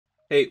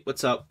Hey,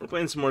 what's up? We're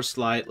playing some more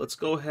Slide. Let's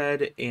go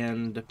ahead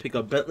and pick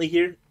up Bentley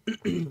here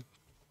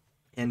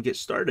and get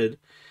started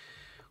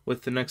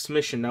with the next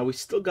mission. Now, we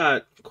still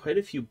got quite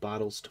a few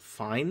bottles to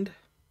find.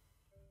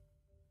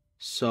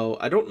 So,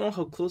 I don't know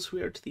how close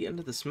we are to the end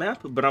of this map,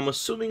 but I'm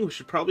assuming we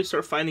should probably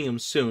start finding them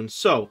soon.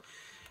 So,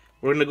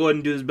 we're going to go ahead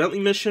and do this Bentley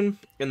mission,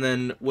 and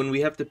then when we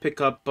have to pick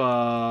up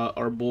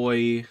our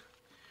boy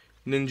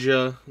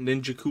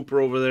Ninja Cooper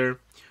over there,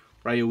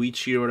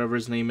 Ryoichi or whatever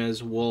his name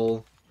is,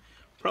 we'll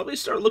probably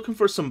start looking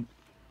for some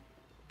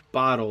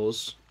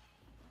bottles.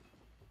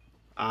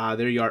 Ah,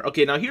 there you are.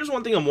 Okay, now here's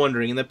one thing I'm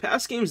wondering. In the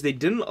past games, they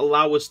didn't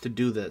allow us to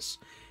do this.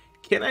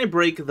 Can I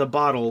break the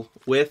bottle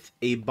with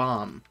a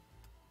bomb?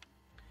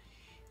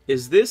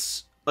 Is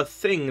this a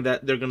thing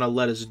that they're going to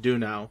let us do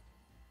now?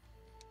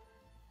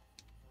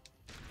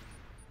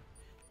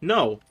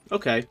 No.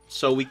 Okay,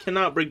 so we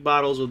cannot break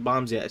bottles with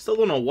bombs yet. I still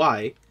don't know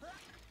why,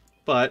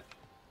 but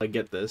I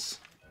get this.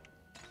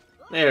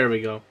 There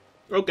we go.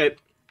 Okay.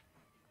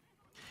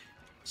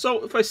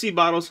 So, if I see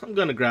bottles, I'm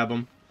going to grab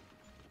them.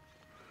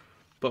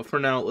 But for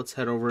now, let's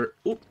head over.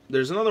 Oop,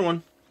 there's another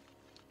one.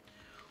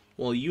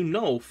 Well, you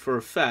know for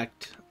a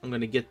fact I'm going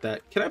to get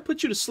that. Can I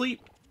put you to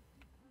sleep?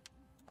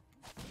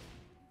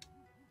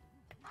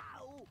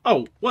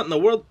 Oh, what in the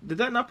world? Did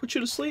that not put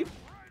you to sleep?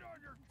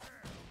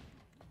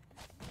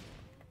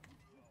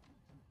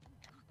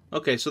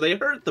 Okay, so they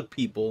hurt the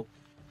people.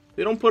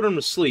 They don't put them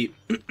to sleep.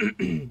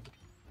 Can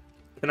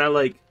I,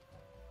 like...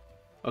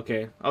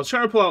 Okay, I was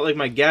trying to pull out, like,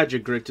 my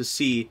gadget grid to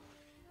see.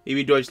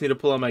 Maybe do I just need to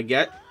pull out my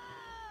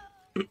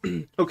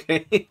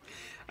Okay.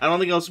 I don't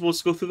think I was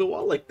supposed to go through the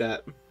wall like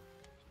that.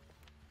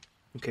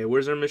 Okay,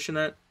 where's our mission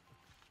at?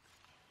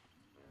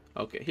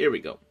 Okay, here we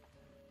go.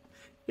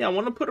 Yeah, I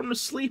want to put him to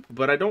sleep,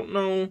 but I don't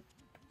know.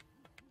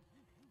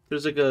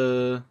 There's like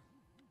a...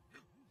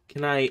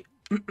 Can I...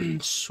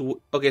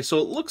 Okay, so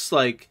it looks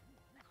like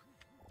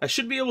I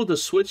should be able to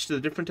switch to the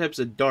different types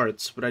of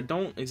darts, but I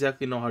don't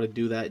exactly know how to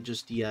do that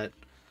just yet.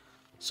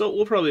 So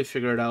we'll probably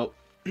figure it out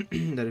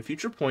at a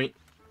future point.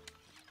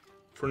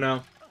 For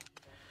now,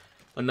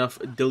 enough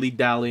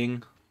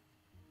dilly-dallying.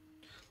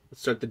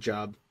 Let's start the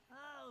job.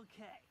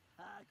 Okay,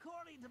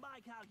 according to my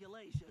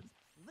calculations,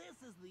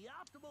 this is the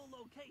optimal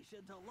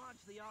location to launch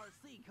the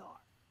RC car.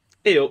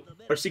 Ayo,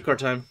 RC car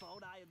time.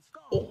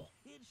 Oh.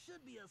 It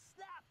should be a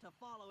snap to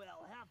follow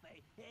El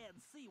Jefe and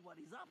see what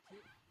he's up to.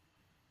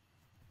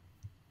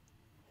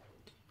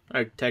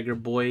 Alright, Tiger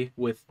Boy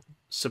with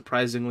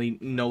surprisingly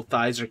no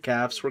thighs or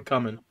calves. We're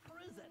coming.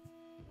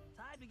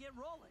 Time to get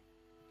rolling.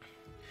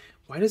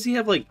 Why does he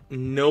have, like,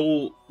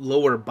 no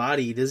lower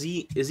body? Is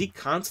he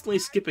constantly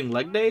skipping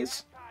leg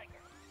days?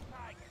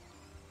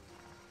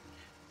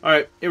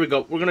 Alright, here we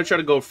go. We're gonna try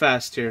to go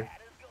fast here.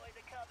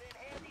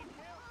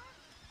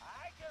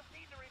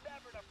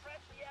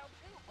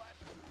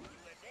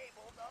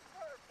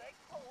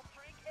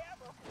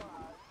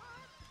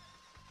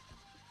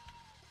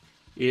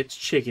 It's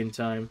chicken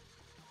time.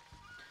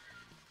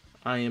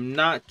 I am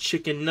not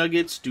chicken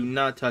nuggets. Do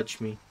not touch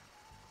me.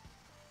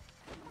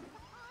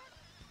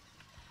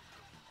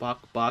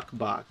 Bok, bok,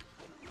 bok.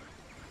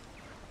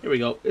 Here we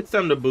go. It's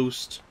time to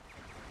boost.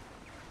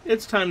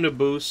 It's time to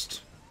boost.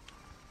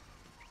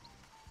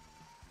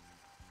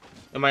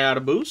 Am I out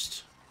of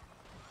boost?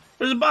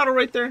 There's a bottle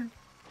right there.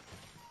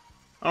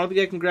 I don't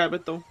think I can grab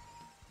it, though.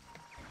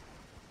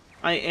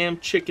 I am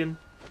chicken.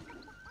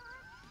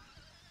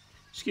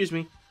 Excuse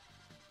me.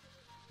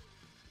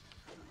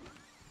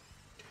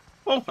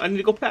 Oh, I need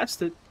to go past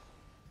it.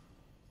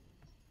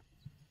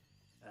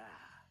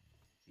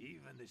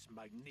 Even this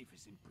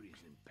magnificent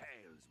prison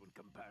pales when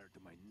compared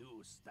to my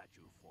new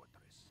statue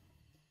fortress.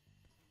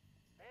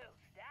 New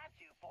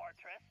statue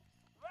fortress?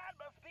 That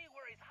must be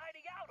where he's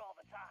hiding out all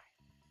the time.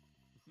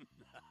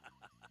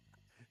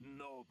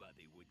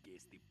 Nobody would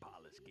guess the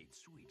Palace Gate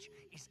switch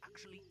is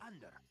actually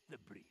under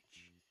the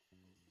bridge.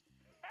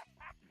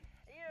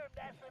 You're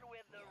messing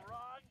with the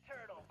wrong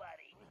turtle,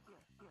 buddy.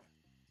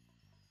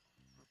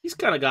 He's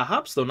kind of got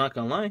hops, though, not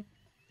gonna lie.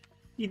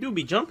 He do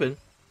be jumping.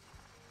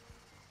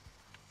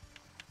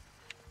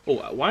 Oh,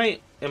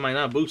 why am I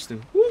not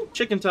boosting? Woo,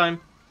 chicken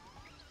time.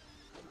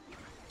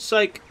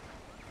 Psych.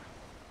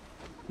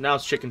 Now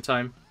it's chicken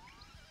time.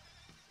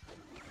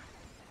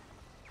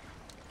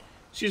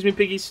 Excuse me,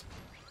 piggies.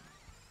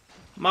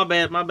 My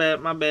bad, my bad,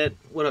 my bad.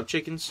 What up,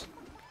 chickens?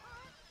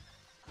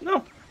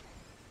 No.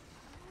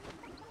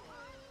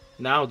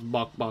 Now it's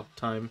bok bok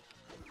time.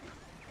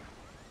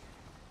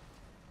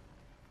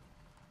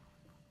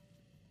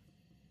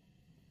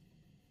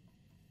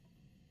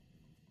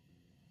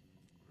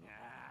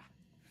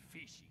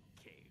 Fishing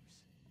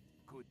caves.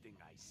 Good thing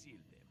I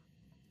sealed them.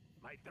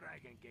 My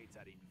dragon gates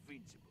are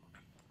invincible,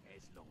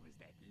 as long as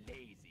that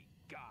lazy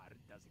guard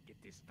doesn't get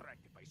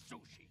distracted by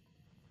sushi.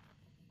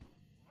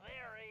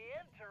 Very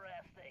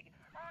interesting.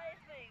 I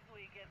think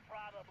we can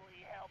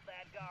probably help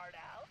that guard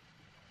out.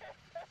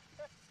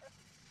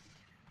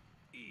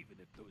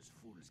 Even if those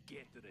fools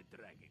get to the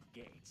dragon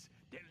gates,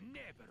 they'll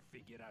never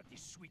figure out the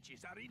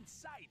switches are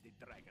inside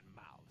the dragon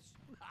mouths.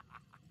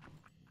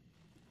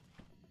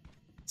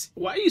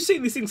 Why are you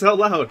saying these things out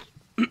loud?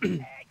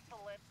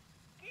 Excellent.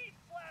 Keep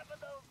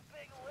flapping those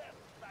big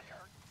lips,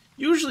 sucker.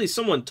 Usually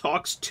someone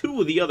talks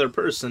to the other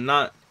person,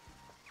 not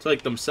to,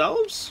 like,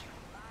 themselves?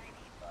 Mighty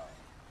low.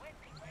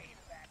 Which way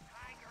does that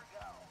tiger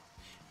go?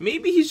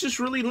 Maybe he's just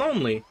really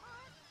lonely.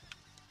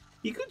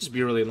 He could just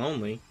be really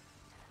lonely.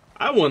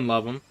 I wouldn't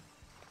love him.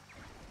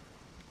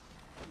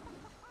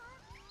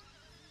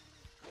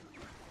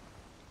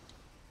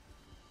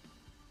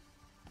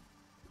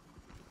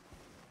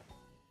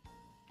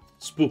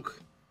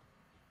 Spook.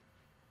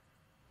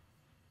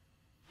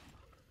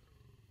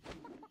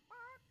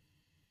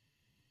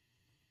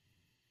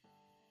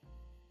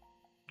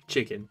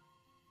 Chicken.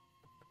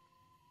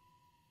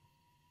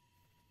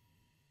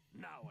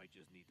 Now I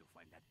just need to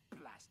find that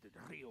blasted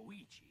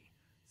Ryoichi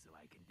so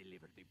I can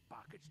deliver the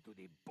package to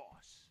the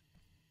boss.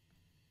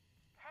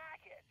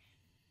 Package.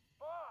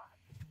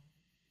 Boss.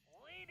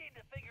 We need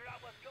to figure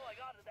out what's going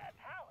on in that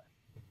palace.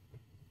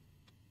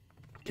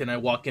 Can I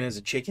walk in as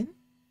a chicken?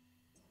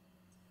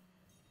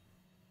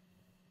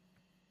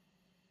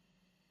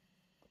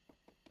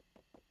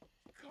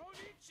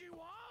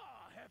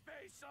 Konnichiwa,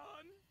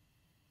 Jefe-san!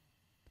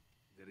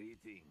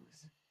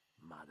 Greetings,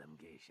 Madam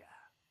Geisha.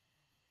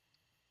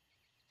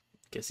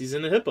 Guess he's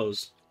in the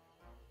hippos.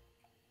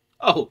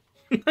 Oh,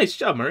 nice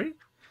job, Murray.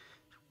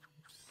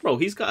 Bro,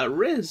 he's got a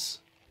Riz.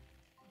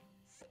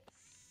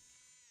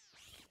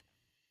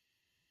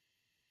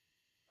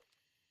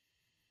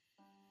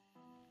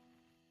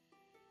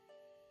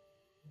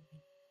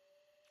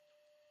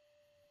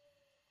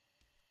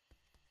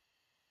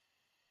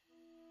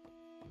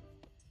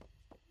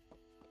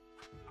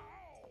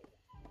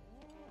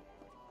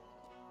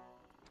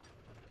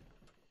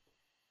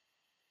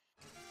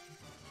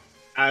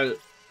 I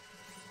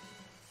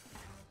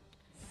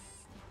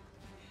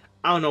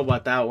don't know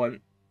about that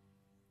one.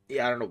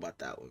 Yeah, I don't know about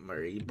that one,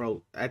 Murray.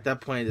 Bro, at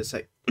that point, it's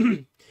like...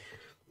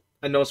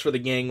 I know it's for the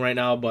gang right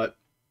now, but...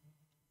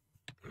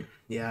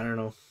 Yeah, I don't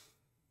know.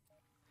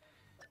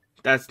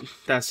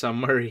 That's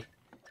Murray.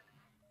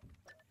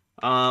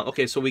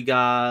 Okay, so we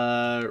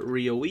got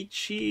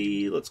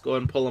Ryoichi. Let's go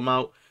ahead and pull him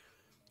out.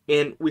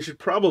 And we should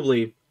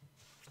probably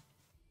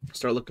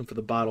start looking for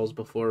the bottles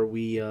before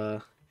we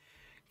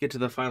get to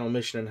the final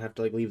mission and have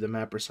to like leave the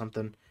map or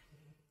something.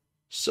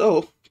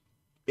 So,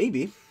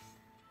 maybe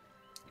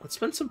let's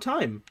spend some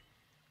time.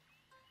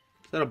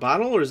 Is that a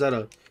bottle or is that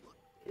a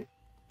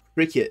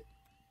cricket?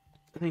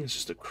 I think it's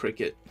just a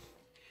cricket.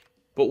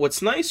 But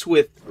what's nice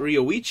with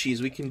Ryoichi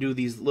is we can do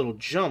these little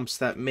jumps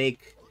that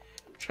make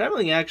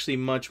traveling actually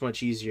much,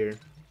 much easier.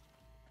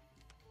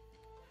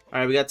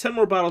 Alright, we got 10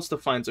 more bottles to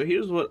find, so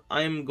here's what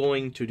I'm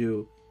going to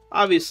do.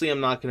 Obviously, I'm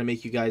not going to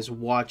make you guys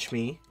watch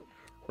me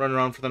run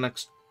around for the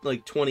next,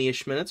 like,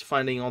 20-ish minutes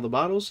finding all the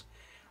bottles.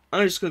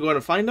 I'm just going to go ahead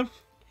and find them.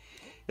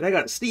 And I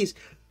got to sneeze.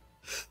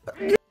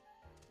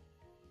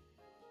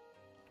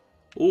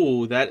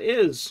 Ooh, that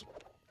is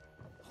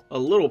a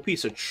little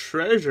piece of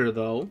treasure,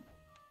 though.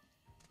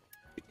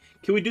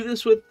 Can we do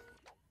this with...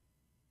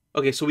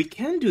 Okay, so we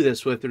can do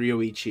this with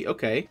Ryoichi.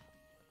 Okay.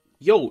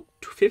 Yo,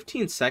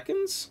 15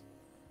 seconds?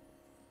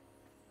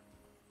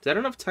 Is that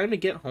enough time to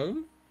get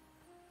home?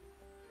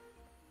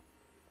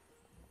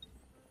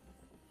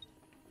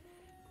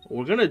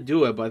 We're gonna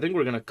do it, but I think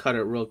we're gonna cut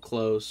it real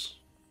close.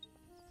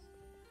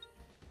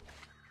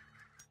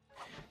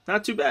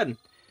 Not too bad.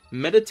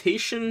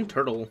 Meditation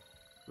turtle.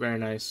 Very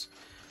nice.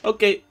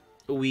 Okay,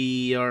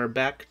 we are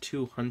back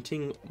to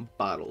hunting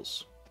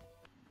bottles.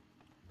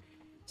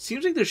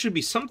 Seems like there should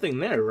be something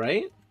there,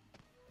 right?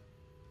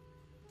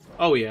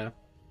 Oh, yeah.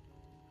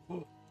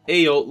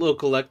 Ayo, little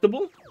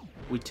collectible.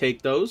 We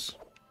take those.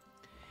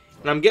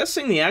 And I'm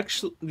guessing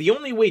the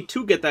only way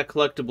to get that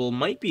collectible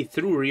might be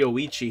through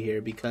Ryoichi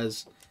here,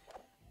 because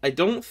I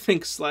don't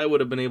think Sly would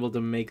have been able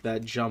to make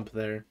that jump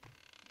there.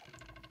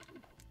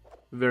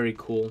 Very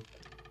cool.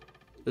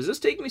 Does this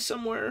take me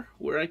somewhere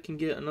where I can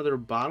get another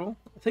bottle?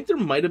 I think there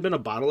might have been a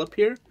bottle up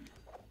here.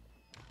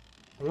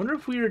 I wonder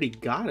if we already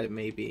got it,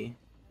 maybe.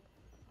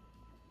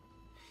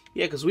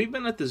 Yeah, because we've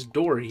been at this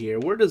door here.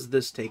 Where does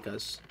this take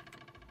us?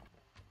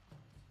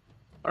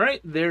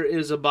 Alright, there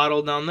is a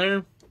bottle down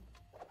there.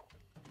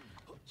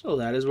 So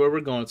that is where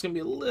we're going. It's going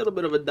to be a little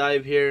bit of a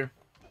dive here.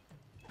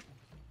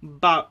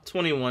 About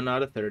 21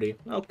 out of 30.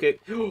 Okay.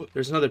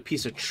 There's another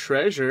piece of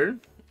treasure.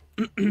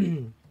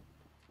 Don't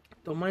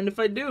mind if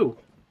I do.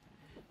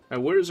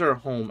 Alright, where's our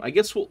home? I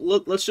guess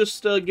let's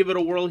just give it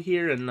a whirl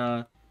here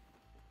and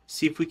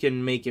see if we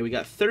can make it. We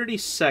got 30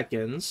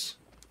 seconds.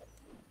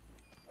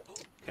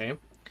 Okay.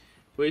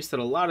 Wasted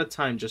a lot of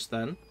time just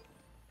then.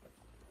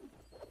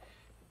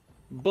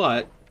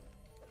 But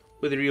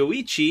with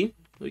Ryoichi,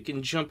 we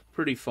can jump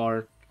pretty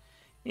far.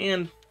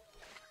 And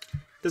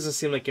doesn't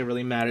seem like it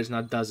really matters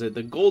now, does it?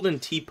 The golden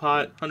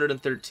teapot,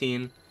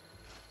 113.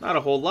 Not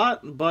a whole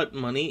lot, but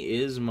money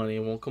is money. I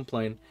won't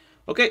complain.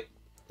 Okay,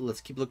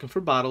 let's keep looking for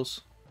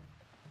bottles.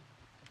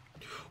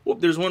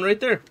 Whoop, there's one right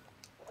there.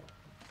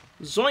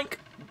 Zoink.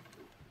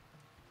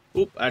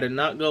 Oop, I did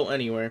not go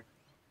anywhere.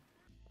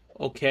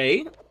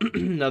 Okay,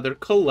 another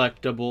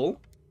collectible.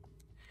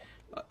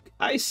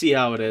 I see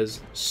how it is.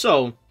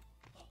 So,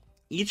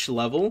 each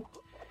level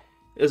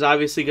is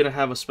obviously going to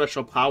have a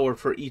special power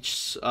for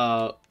each,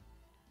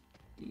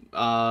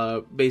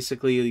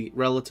 basically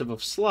relative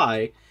of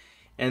Sly,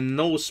 and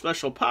those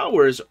special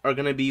powers are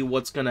going to be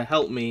what's going to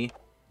help me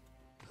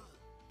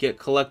get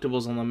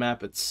collectibles on the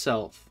map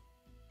itself.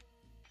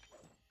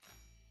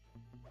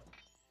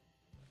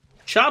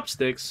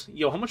 Chopsticks?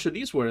 Yo, how much are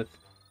these worth?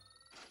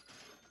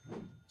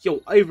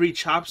 Yo, ivory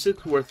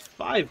chopsticks worth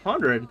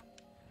 500.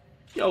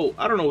 Yo,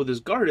 I don't know what this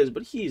guard is,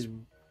 but he's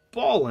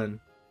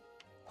ballin'.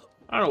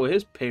 I don't know what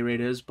his pay rate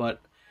is,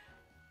 but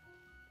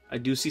I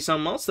do see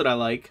something else that I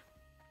like.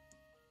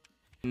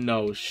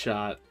 No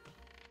shot.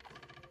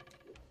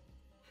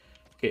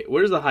 Okay,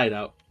 where's the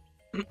hideout?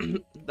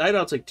 The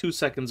hideout's like 2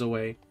 seconds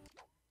away.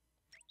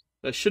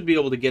 I should be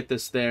able to get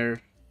this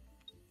there.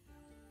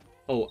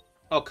 Oh,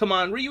 come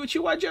on, Ryuichi,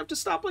 why'd you have to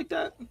stop like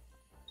that?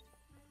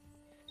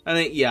 I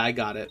think, yeah, I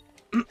got it.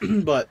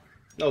 But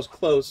that was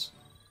close.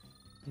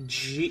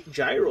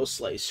 Gyro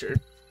slicer.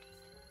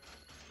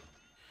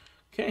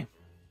 Okay.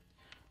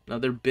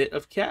 Another bit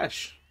of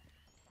cash.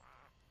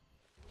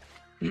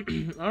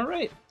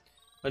 Alright.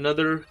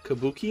 Another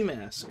Kabuki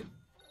mask.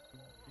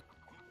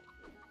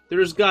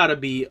 There's gotta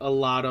be a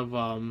lot of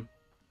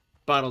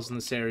bottles in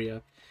this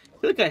area.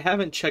 I feel like I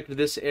haven't checked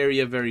this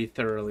area very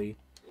thoroughly.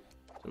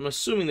 I'm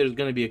assuming there's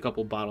gonna be a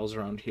couple bottles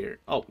around here.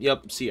 Oh,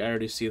 yep, see, I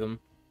already see them.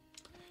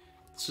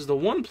 This is the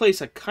one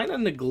place I kind of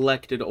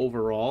neglected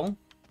overall.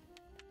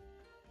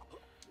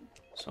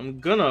 So I'm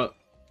gonna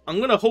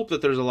hope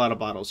that there's a lot of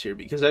bottles here,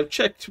 because I've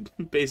checked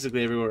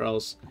basically everywhere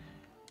else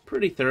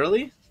pretty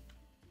thoroughly.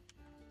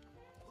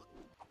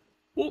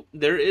 Oh,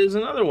 there is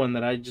another one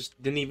that I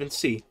just didn't even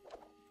see.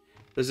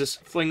 Does this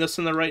fling us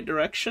in the right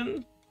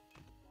direction?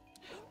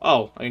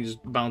 Oh, I can just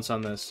bounce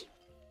on this.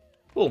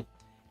 Cool.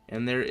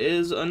 And there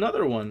is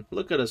another one.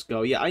 Look at us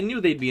go. Yeah, I knew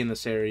they'd be in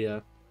this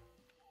area.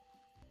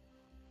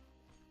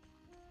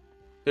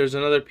 There's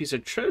another piece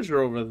of treasure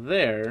over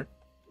there,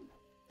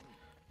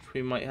 which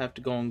we might have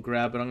to go and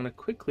grab, but I'm going to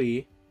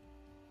quickly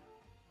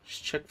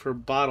just check for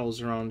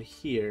bottles around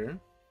here.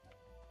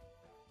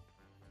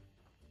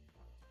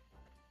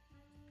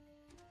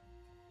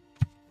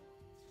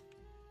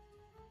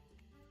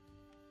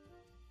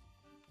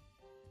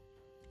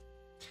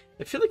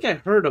 I feel like I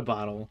heard a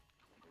bottle.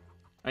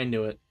 I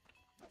knew it.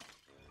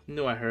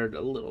 Knew I heard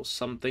a little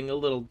something, a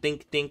little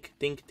dink, dink,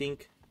 dink,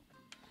 dink.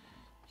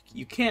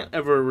 You can't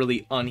ever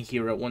really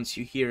unhear it once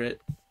you hear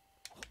it.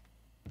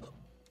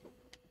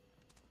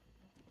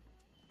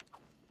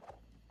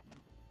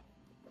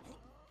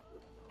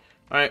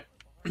 Alright,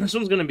 this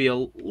one's going to be a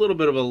little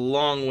bit of a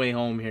long way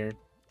home here.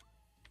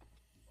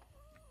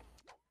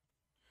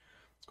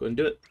 Let's go ahead and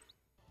do it.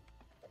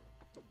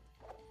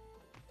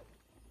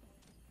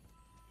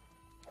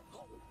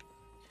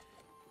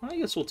 I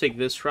guess we'll take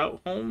this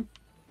route home.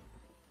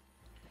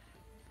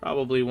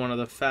 Probably one of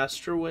the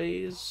faster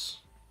ways.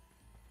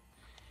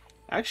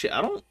 Actually,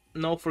 I don't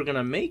know if we're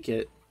gonna make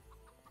it.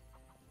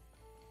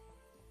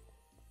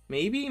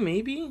 Maybe?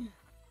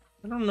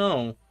 I don't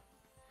know.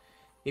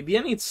 Maybe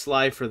I need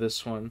Sly for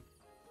this one.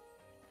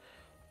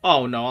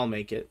 Oh, no, I'll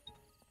make it.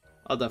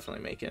 I'll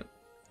definitely make it.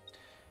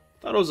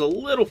 Thought it was a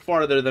little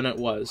farther than it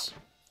was.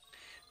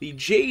 The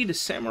Jade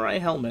Samurai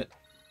Helmet.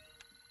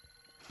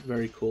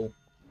 Very cool.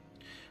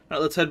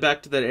 Alright, let's head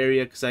back to that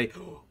area, because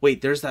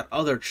wait, there's that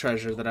other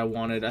treasure that I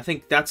wanted. I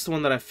think that's the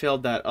one that I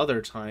failed that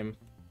other time.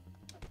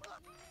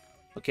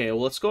 Okay,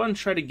 well, let's go ahead and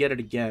try to get it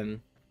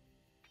again.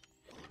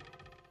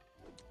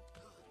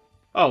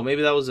 Oh,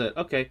 maybe that was it.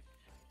 Okay.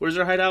 Where's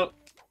our hideout?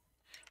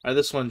 Alright,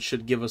 this one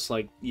should give us,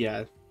 like,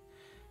 yeah.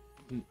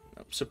 I'm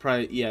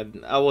surprised. Yeah,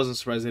 I wasn't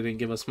surprised they didn't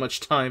give us much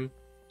time.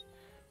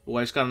 Oh,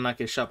 I just gotta not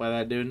get shot by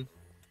that dude.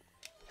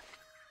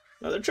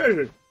 Another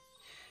treasure.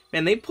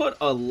 Man, they put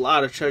a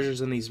lot of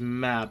treasures in these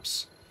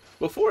maps.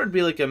 Before it'd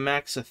be like a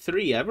max of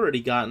 3. I've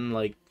already gotten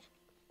like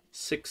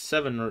 6,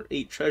 7, or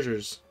 8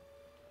 treasures.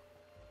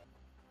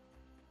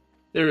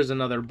 There is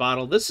another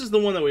bottle. This is the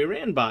one that we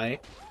ran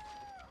by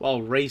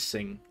while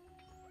racing.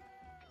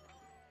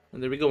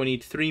 And there we go. We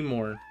need 3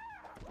 more.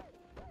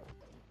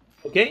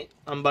 Okay,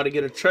 I'm about to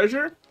get a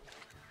treasure.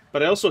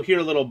 But I also hear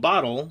a little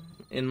bottle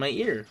in my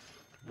ear.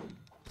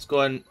 Let's go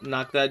ahead and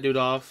knock that dude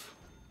off.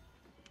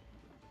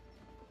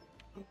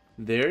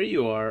 There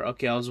you are.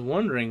 Okay, I was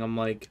wondering. I'm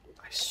like,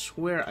 I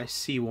swear I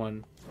see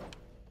one.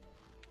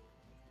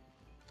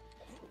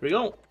 Here we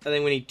go. I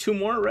think we need 2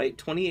 more, right?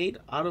 28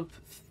 out of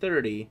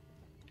 30.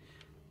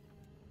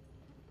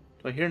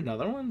 Do I hear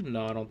another one?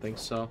 No, I don't think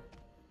so.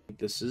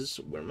 This is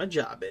where my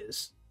job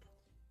is.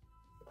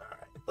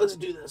 Alright, let's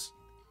do this.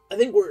 I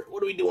think what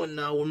are we doing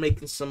now? We're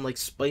making some, like,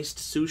 spiced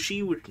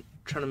sushi. We're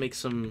trying to make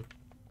some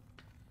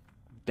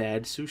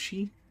bad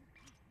sushi.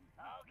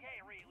 Okay,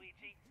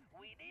 Ryuichi,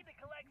 we need to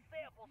collect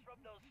samples from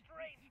those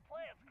strange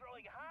plants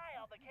growing high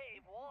on the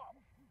cave wall.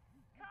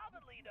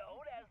 Commonly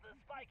known as the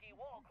spiky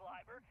wall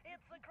climber,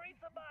 it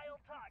secretes a mild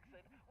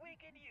toxin we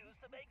can use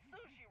to make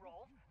sushi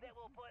rolls that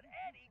will put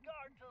any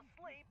guard to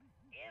sleep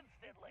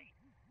instantly.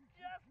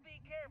 Just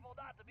be careful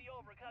not to be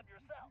overcome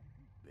yourself.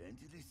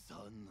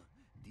 Bentley-san,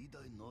 Did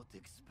I not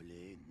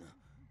explain?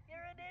 You're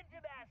a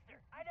ninja master.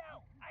 I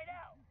know.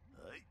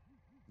 Hey?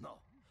 No.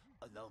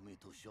 Allow me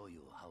to show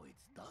you how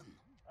it's done.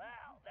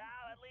 Well,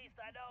 now at least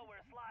I know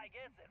where Sly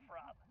gets it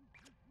from.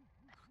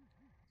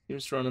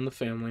 Seems running the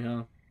family,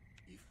 huh?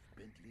 If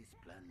Bentley's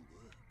plan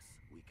works,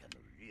 we can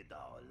rid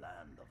our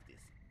land of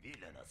this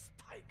villainous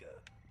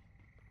tiger.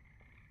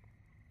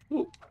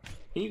 Ooh,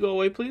 can you go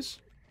away, please?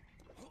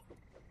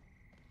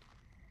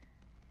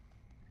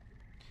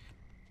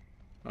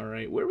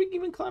 Alright, where are we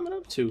even climbing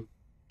up to?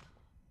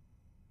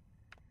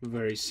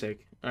 Very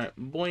sick. Alright,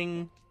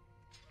 boing.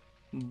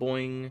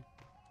 Boing.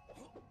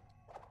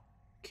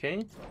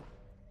 Okay.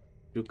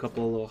 Do a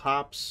couple of little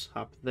hops.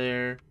 Hop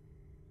there.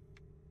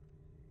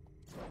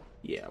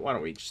 Yeah, why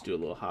don't we just do a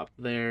little hop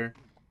there.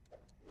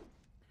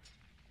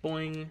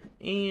 Boing.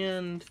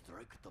 And...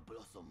 Strike the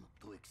blossom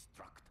to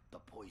extract the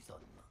poison.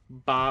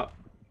 bop.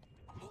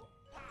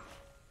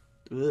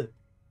 Ugh.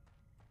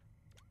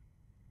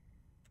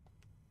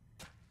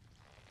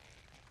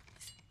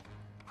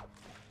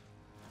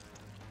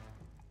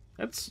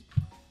 That's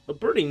a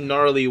pretty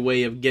gnarly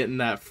way of getting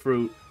that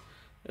fruit.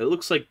 It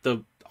looks like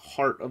the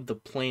heart of the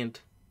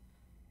plant.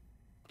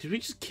 Did we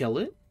just kill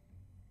it?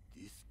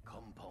 This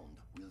compound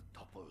will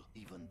topple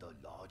even the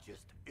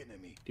largest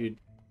enemy. Dude,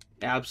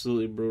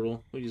 absolutely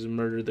brutal. We just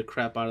murdered the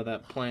crap out of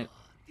that plant.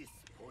 This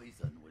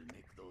poison will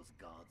make those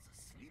guards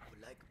sleep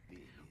like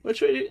babies.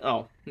 Which way did...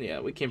 oh,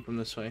 yeah, we came from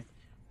this way.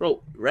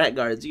 Bro, rat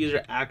guards, you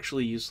guys are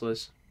actually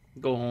useless.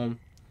 Go home.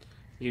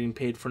 You're getting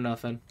paid for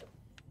nothing.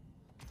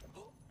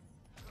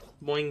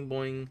 Boing,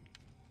 boing.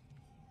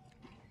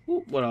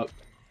 Ooh, what up?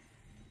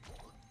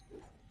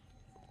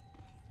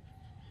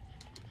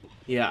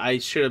 Yeah, I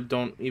should have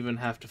don't even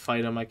have to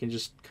fight him. I can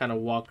just kind of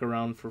walk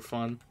around for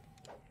fun.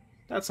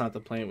 That's not the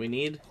plant we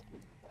need.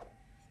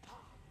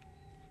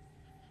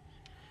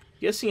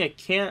 Guessing I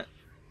can't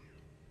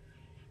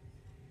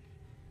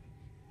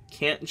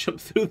jump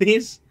through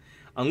these.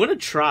 I'm gonna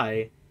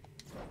try.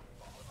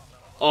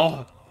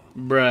 Oh,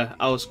 bruh,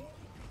 I was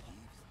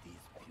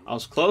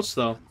close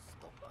though.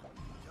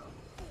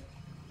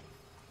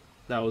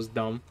 That was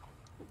dumb.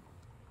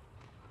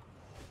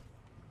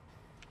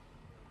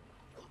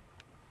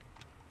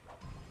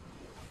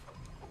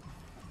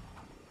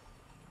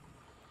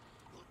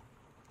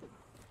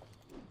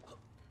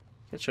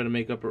 Let's try to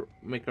make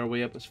our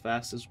way up as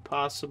fast as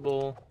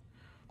possible.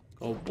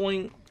 Go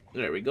boing.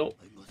 There we go.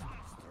 I must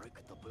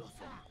strike the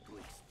blossom to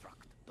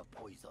extract the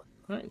poison.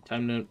 Alright,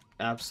 time to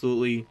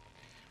absolutely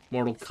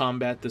Mortal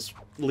Kombat this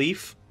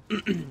leaf.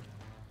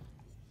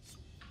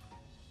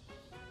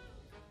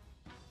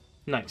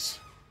 Nice.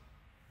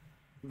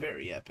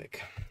 Very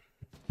epic.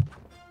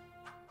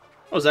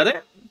 Oh, is that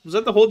it? Was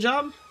that the whole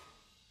job?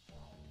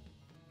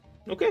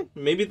 Okay,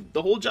 maybe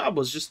the whole job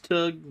was just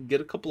to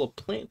get a couple of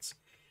plants.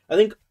 I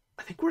think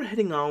we're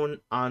heading I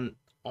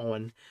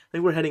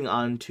think we're heading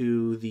on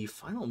to the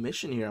final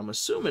mission here. I'm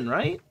assuming,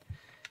 right?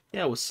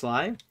 Yeah, with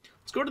Sly.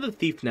 Let's go to the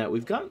Thief Net.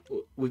 We've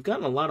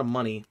gotten a lot of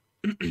money.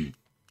 We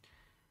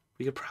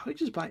could probably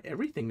just buy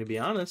everything, to be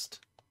honest.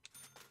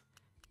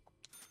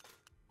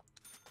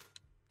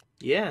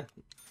 Yeah.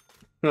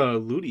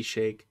 Looty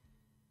shake.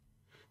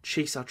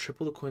 Shakes out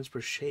triple the coins per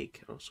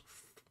shake. Also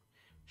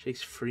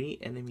shakes free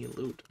enemy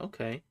loot.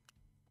 Okay.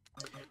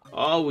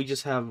 Oh, we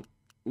just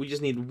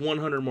need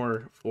 100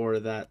 more for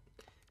that.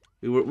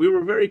 We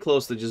were very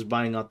close to just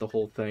buying out the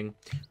whole thing.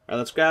 Alright,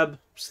 let's grab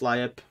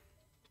Sly up.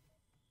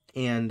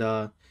 And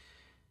I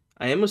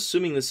am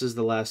assuming this is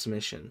the last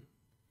mission.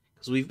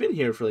 Because we've been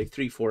here for like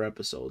 3-4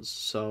 episodes.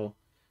 So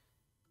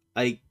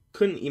I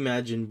couldn't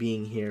imagine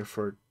being here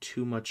for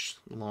too much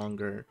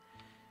longer.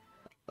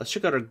 Let's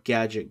check out our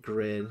gadget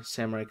grid.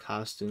 Samurai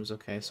costumes.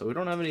 Okay, so we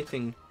don't have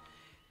anything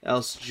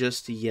else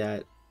just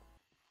yet.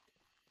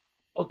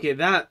 Okay,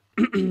 that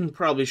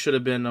probably should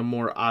have been a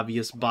more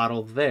obvious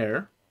bottle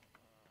there.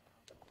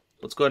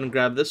 Let's go ahead and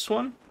grab this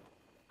one.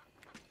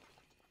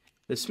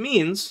 This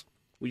means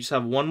we just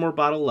have one more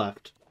bottle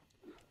left.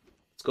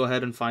 Let's go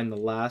ahead and find the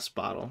last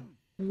bottle.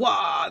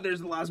 Wow,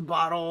 there's the last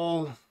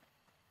bottle.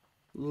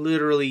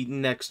 Literally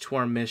next to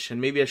our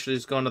mission. Maybe I should have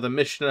just gone to the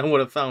mission and I would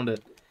have found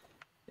it.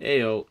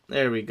 Ayo,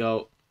 there we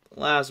go.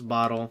 Last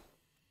bottle.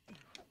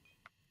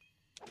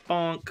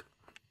 Bonk.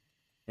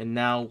 And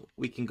now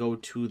we can go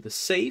to the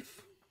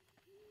safe.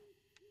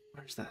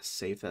 Where's that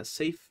safe? That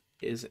safe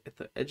is at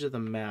the edge of the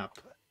map.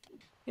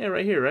 Yeah,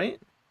 right here, right?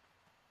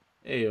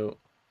 Ayo.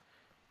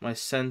 My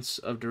sense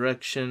of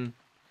direction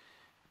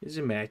is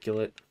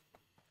immaculate.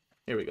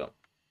 Here we go.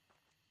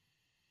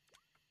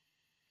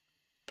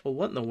 Well,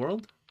 what in the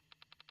world?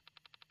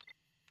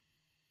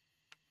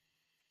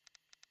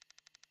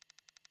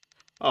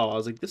 Oh, I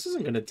was like, this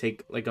isn't going to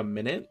take like a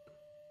minute.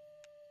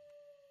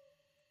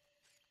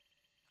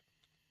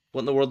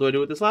 What in the world do I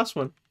do with this last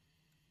one?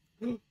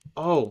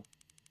 Oh.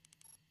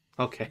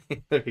 Okay,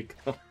 there we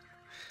go.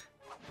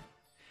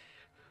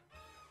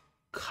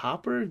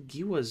 Copper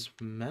Giwa's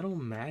metal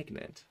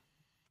magnet.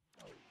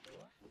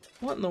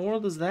 What in the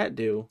world does that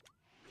do?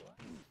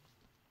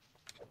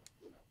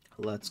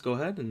 Let's go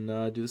ahead and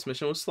do this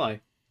mission with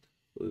Sly.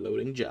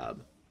 Loading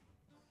job.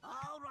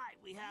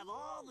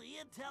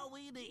 intel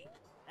we need.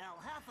 El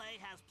Jefe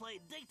has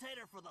played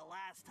dictator for the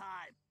last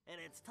time,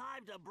 and it's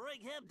time to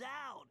bring him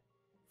down.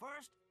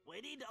 First,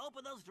 we need to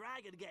open those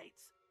dragon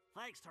gates.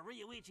 Thanks to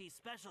Ryuichi's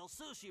special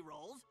sushi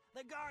rolls,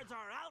 the guards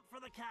are out for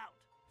the count.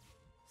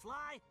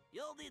 Sly,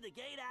 you'll need to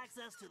gain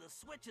access to the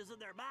switches in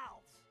their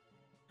mouths.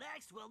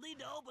 Next, we'll need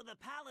to open the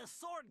palace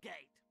sword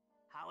gate.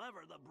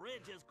 However, the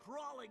bridge is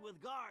crawling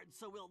with guards,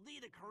 so we'll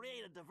need to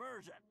create a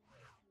diversion.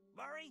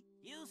 Murray,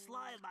 you,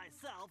 Sly, and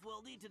myself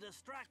will need to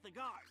distract the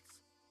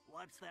guards.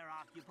 Once they're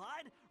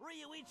occupied,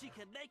 Ryuichi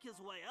can make his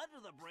way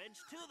under the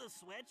bridge to the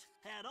switch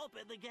and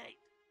open the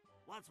gate.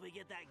 Once we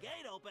get that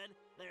gate open,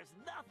 there's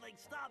nothing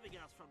stopping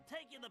us from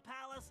taking the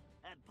palace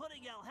and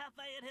putting El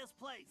Jefe in his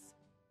place.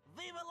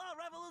 Viva la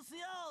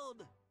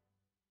revolucion!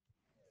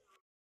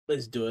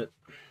 Let's do it.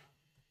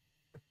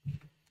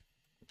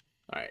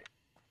 Alright.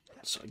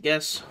 So I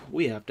guess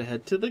we have to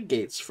head to the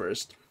gates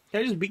first.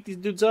 Can I just beat these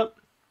dudes up?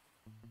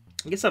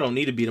 I guess I don't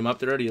need to beat them up.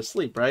 They're already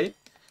asleep, right?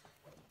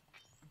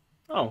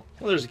 Oh,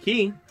 well, there's a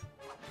key.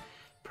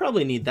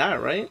 Probably need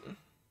that, right? Okay,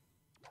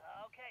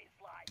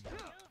 Sly.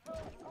 Use those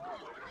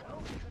rollers to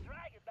open the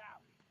dragon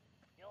mouth.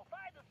 You'll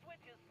find the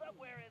switches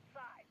somewhere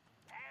inside.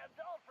 And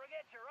don't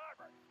forget your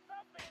armor.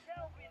 Something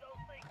tells me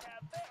those things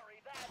have very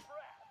bad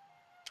breath.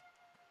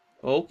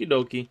 Okie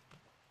dokie.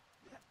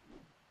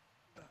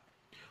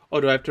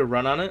 Oh, do I have to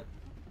run on it?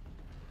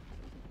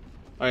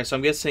 Alright, so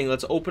I'm guessing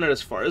let's open it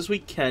as far as we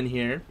can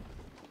here.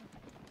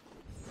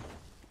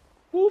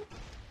 Whoop.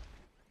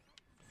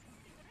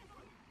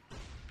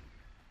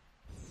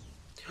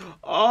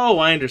 Oh,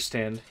 I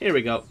understand. Here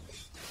we go.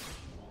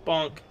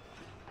 Bonk.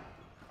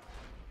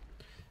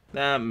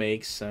 That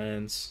makes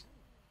sense.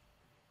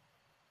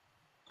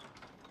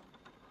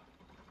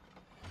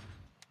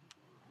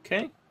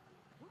 Okay.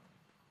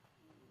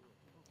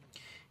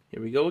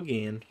 Here we go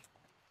again.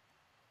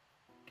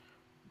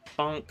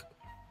 Bonk.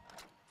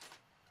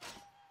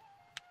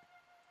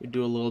 We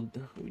do a little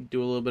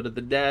bit of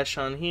the dash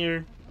on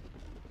here.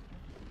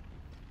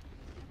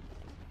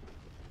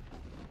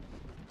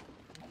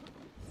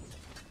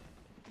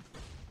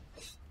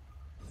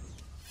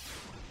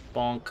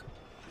 Bonk.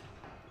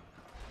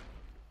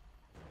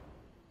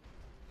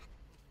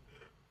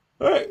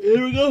 Alright,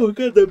 here we go. We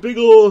got that big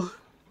old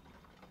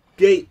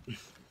gate.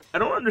 I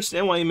don't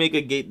understand why you make a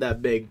gate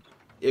that big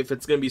if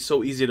it's going to be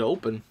so easy to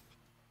open.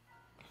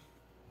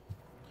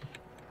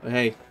 But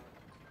hey,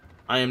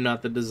 I am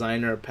not the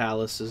designer of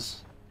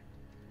palaces.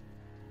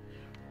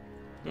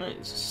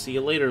 Alright, see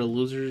you later,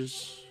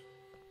 losers.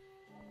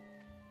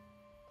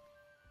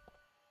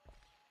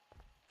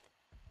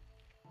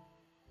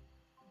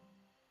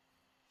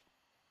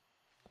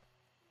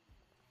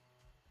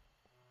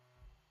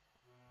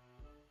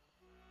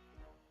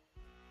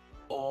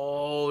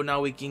 Oh, now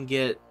we can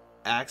get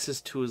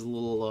access to his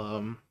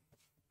little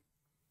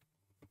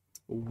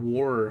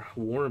war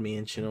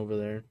mansion over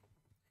there.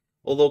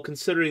 Although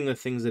considering the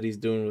things that he's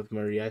doing with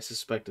Murray, I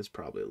suspect it's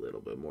probably a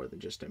little bit more than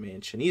just a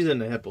mansion. He's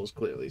into hippos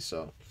clearly,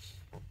 so.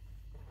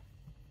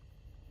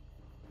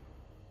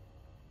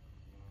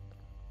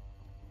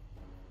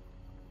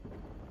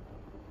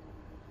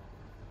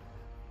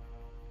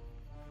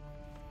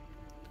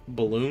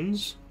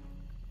 Balloons?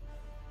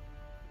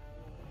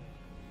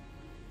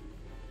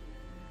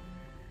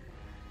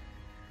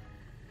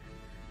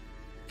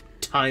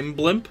 Time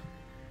blimp?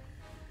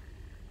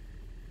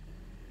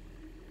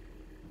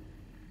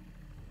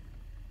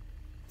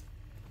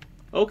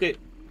 Okay.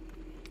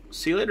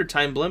 See you later,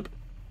 time blimp.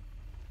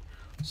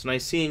 It's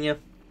nice seeing you.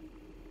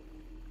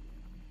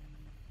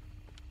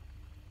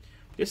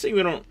 Guessing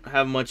we don't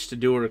have much to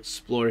do or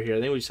explore here. I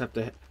think we just have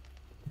to...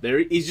 There,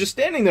 he's just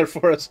standing there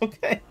for us.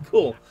 Okay,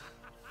 cool.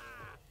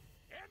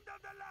 End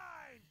of the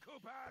line,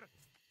 Cooper!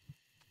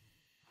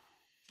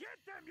 Get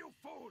them, you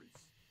fools!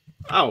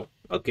 Oh,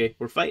 okay.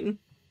 We're fighting?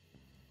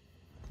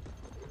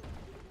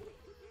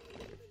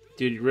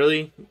 Dude,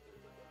 really?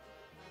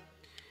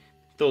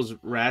 Those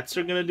rats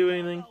are gonna do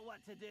anything? Know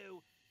what to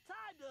do.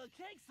 Time to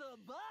kick some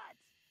butt.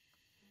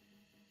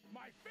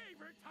 My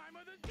favorite time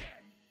of the day!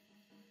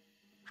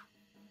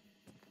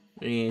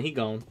 And he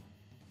gone.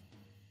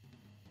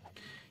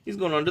 He's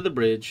going under the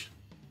bridge.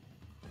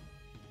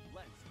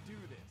 Let's do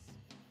this.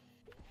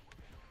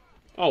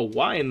 Oh,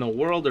 why in the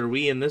world are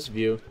we in this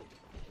view?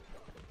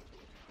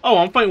 Oh,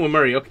 I'm fighting with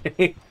Murray,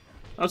 okay.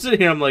 I'm sitting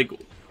here, I'm like,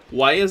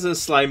 why isn't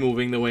Sly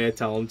moving the way I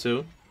tell him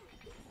to?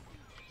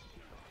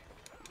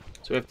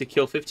 So we have to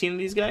kill 15 of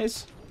these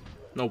guys?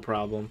 No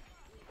problem.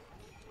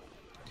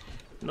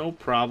 No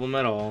problem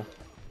at all.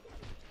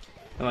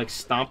 And like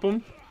stomp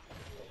them?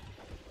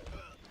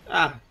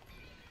 Ah!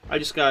 I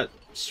just got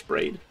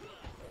sprayed.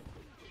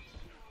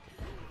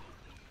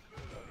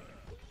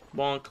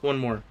 Bonk. One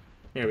more.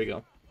 Here we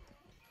go.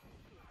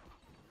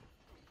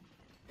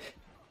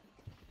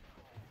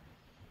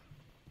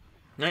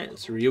 Alright,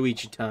 it's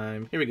Ryuichi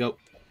time. Here we go.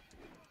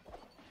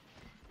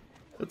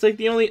 That's like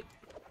the only...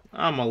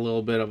 I'm a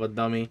little bit of a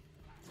dummy.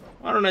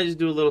 Why don't I just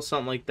do a little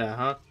something like that,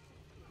 huh?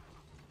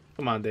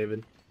 Come on,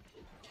 David.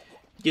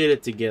 Get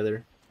it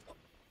together.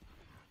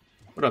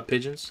 What up,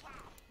 pigeons?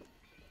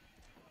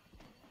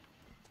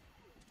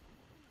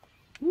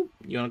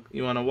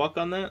 You wanna walk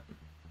on that?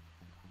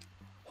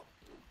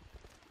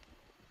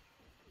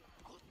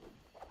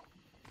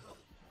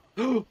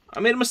 I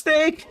made a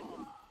mistake.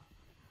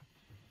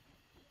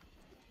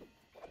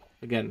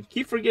 Again,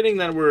 keep forgetting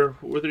that we're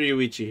with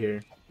Ryuichi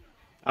here.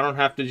 I don't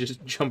have to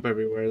just jump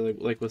everywhere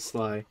like with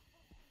Sly.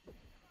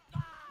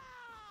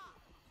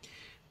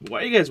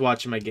 Why are you guys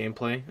watching my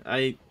gameplay?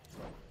 I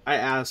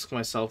ask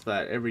myself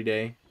that every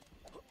day.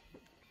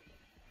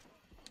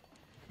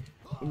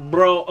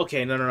 Bro,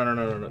 okay,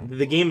 no.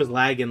 The game is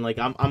lagging. Like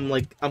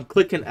I'm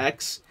clicking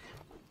X.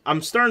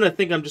 I'm starting to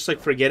think I'm just like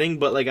forgetting,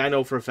 but like I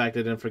know for a fact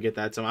I didn't forget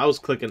that time. I was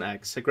clicking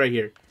X, like right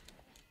here.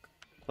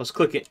 I was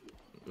clicking.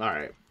 All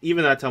right,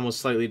 even that time was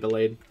slightly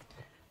delayed.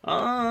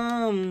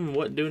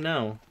 What do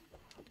now?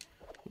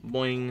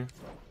 Boing.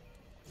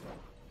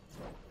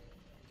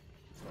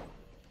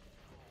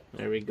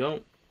 There we go.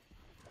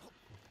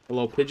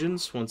 Hello,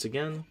 pigeons, once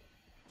again.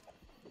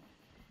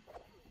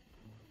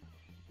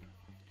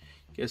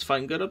 You guys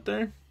fighting good up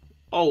there?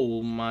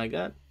 Oh my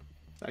god.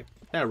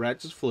 That rat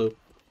just flew.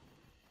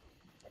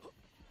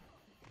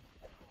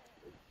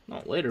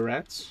 Not later,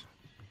 rats.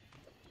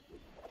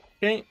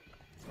 Okay.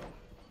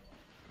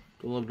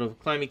 Do a little bit of a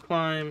climby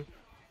climb.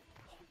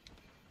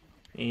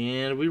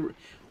 And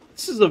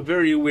this is a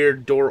very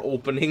weird door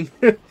opening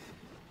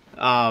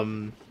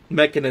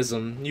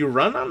mechanism. You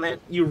run on it?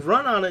 You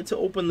run on it to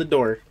open the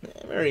door.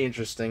 Very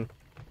interesting.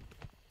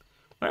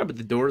 Alright, but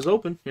the door is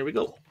open. Here we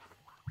go.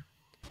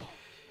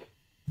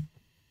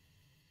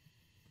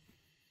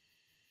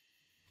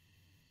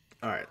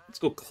 Alright, let's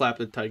go clap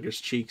the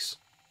tiger's cheeks.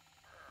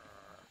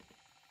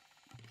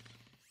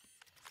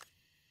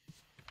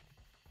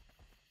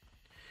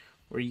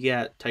 Where you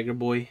at, tiger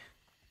boy?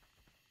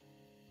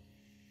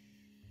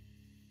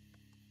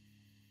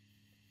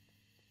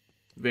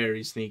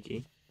 Very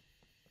sneaky.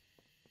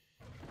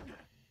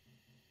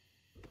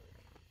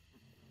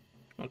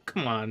 Oh,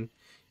 come on. You're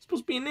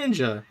supposed to be a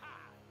ninja.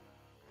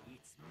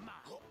 It's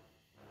mine.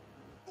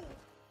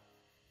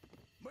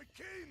 My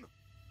cane.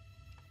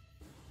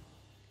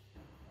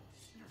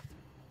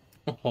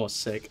 Oh,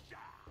 sick.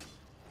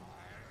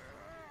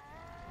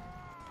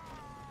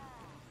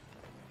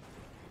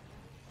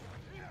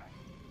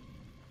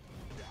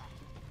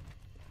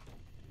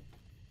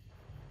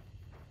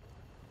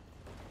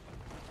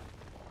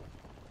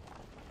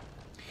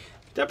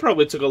 That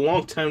probably took a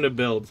long time to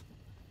build.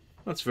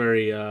 That's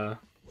very,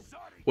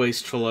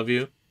 wasteful of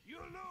you. You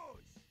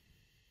lose.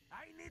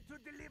 I need to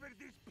deliver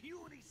this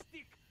puny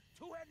stick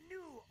to a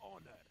new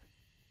owner.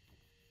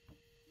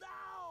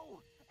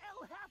 No!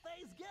 El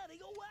Jefe's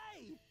getting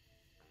away!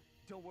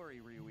 Don't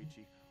worry,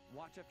 Ryuichi.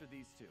 Watch after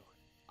these two.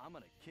 I'm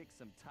gonna kick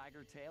some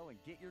tiger tail and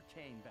get your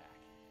cane back.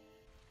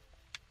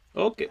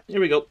 Okay, here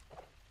we go.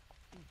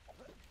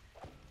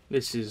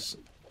 This is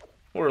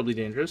horribly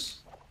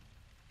dangerous.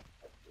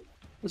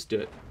 Let's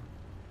do it.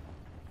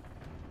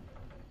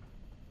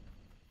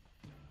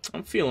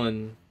 I'm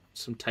feeling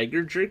some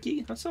tiger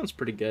jerky. That sounds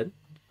pretty good.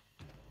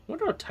 I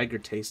wonder how tiger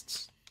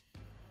tastes.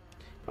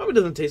 Probably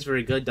doesn't taste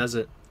very good, does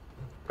it?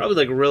 Probably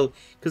like real...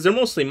 Because they're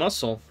mostly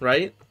muscle,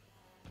 right?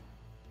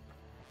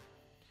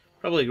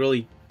 Probably like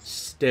really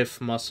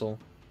stiff muscle.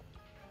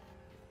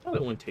 Probably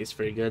wouldn't taste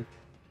very good.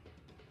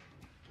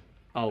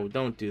 Oh,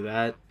 don't do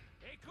that.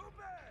 Hey,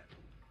 Cooper!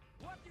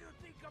 What do you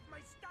think of my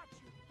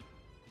statue?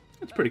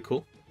 That's pretty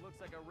cool. Looks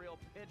like a real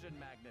pigeon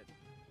magnet.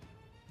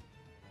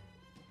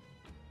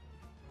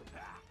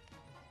 Ha!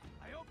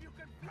 I hope you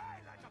can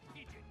fly like a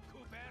pigeon,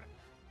 Cooper.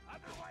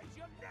 Otherwise,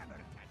 you'll never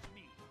catch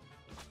me.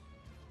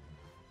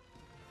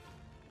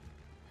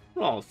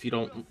 Well, if you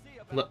don't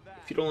let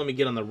me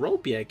get on the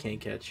rope, yeah, I can't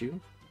catch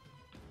you.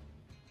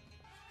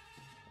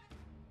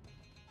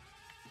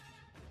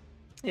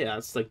 Yeah,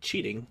 it's like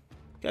cheating.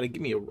 Gotta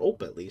give me a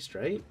rope at least,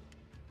 right?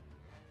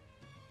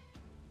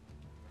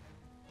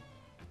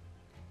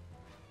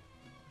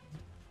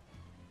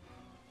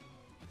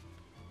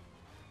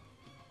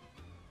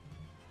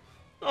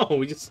 Oh,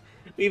 we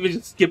even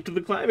just skipped to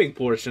the climbing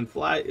portion.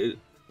 Sly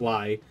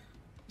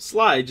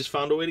just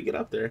found a way to get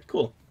up there.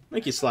 Cool.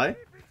 Thank you, Sly. Life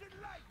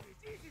isn't like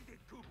this, isn't it,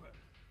 Cooper?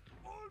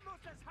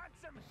 Almost as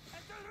handsome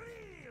as a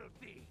real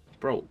thief.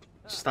 Bro,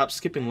 stop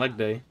skipping leg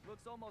day.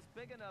 Looks almost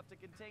big enough to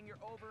contain your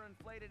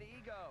overinflated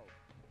ego.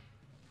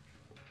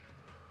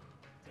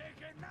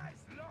 Take a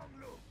nice long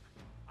look.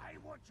 I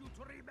want you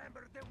to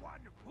remember the one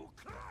who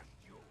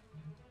crushed you.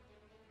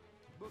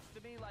 Looks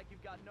to me like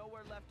you've got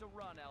nowhere left to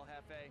run, El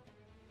Jefe.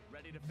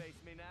 Ready to face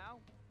me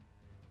now?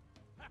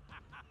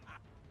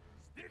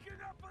 Sticking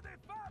up for the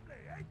family,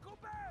 eh,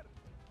 Cooper?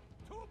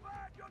 Too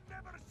bad you'll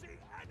never see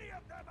any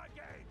of them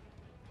again.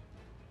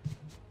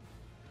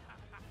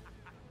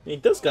 He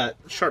does got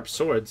sharp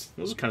swords.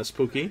 Those are kind of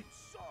spooky.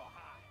 So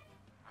high,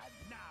 and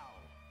now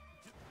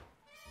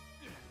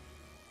you're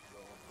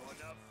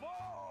gonna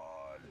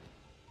fall.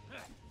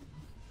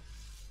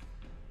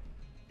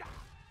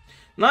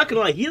 Not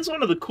gonna lie, he is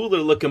one of the cooler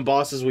looking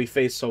bosses we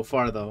faced so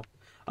far, though.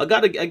 I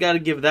gotta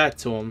give that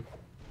to him.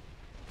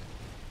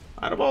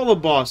 Out of all the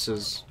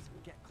bosses,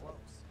 Get close.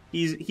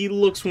 he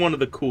looks one of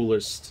the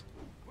coolest.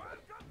 Welcome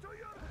to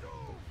your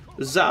doom,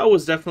 Zao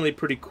was definitely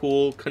pretty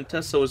cool.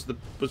 Contessa was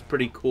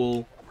pretty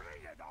cool.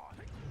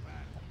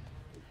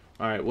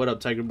 Alright, what up,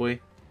 Tiger Boy?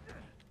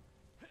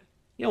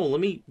 Yo, let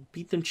me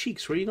beat them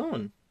cheeks. Where you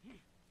going?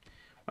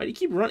 Why do you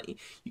keep running?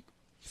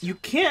 You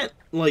can't,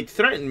 like,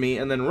 threaten me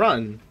and then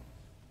run.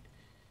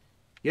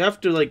 You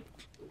have to, like,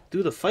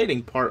 do the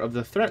fighting part of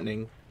the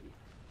threatening.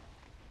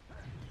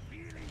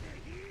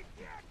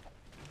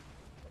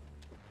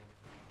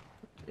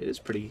 It is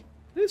pretty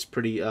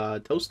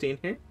toasty in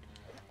here.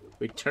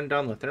 We turn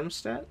down the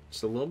thermostat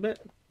just a little bit.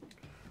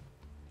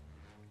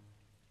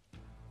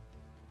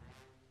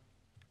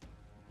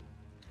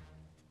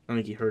 I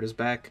think he hurt his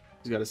back.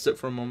 He's got to sit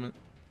for a moment.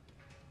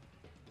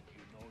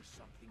 You know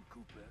something,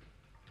 Cooper?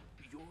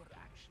 You're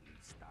actually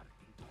starting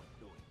to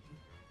annoy me.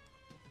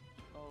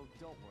 Oh,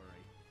 don't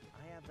worry.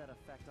 I have that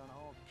effect on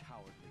all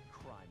cowardly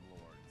crime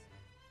lords.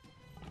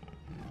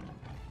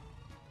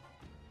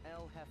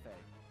 El Jefe.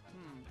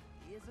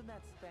 Isn't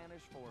that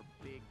Spanish for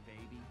big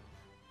baby?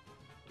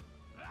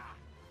 Ah!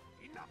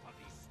 Enough of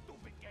these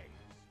stupid games!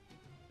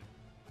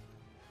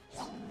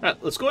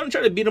 Alright, let's go ahead and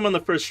try to beat him on the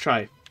first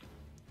try.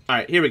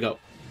 Alright, here we go.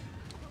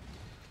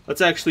 Let's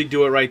actually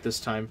do it right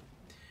this time.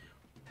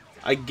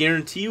 I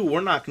guarantee you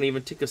we're not going to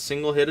even take a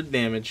single hit of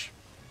damage.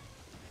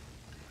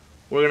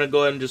 We're going to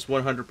go ahead and just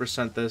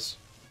 100% this.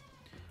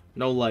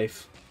 No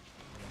life.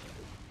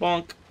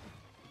 Bonk.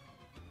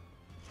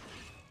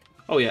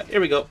 Oh yeah,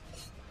 here we go.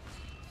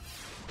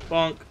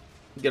 Bonk.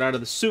 Get out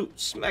of the suit.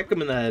 Smack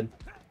him in the head.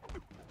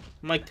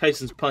 Mike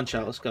Tyson's punch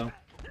out. Let's go.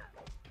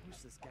 Wish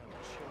this guy would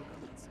choke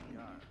on that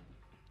cigar.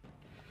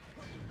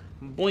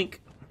 Boink.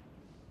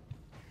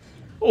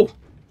 Oh.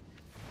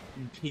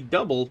 He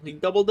doubled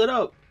it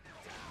up.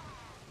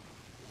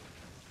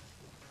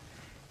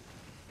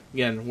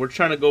 Again, we're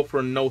trying to go for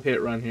a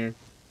no-hit run here.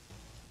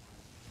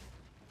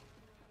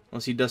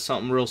 Unless he does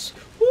something real...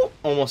 Ooh,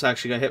 almost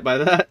actually got hit by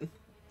that.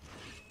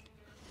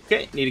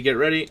 Okay, need to get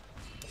ready.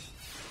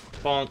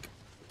 Bonk.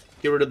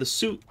 Get rid of the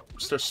suit.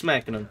 Start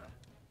smacking him.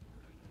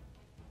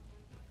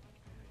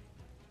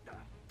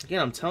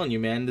 Again, I'm telling you,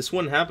 man, this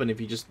wouldn't happen if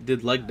you just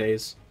did leg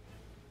days.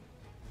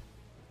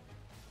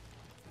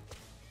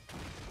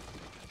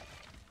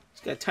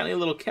 He's got tiny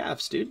little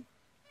calves, dude.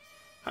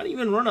 How do you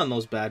even run on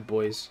those bad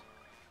boys?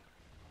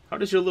 How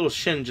does your little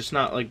shin just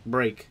not, like,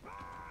 break?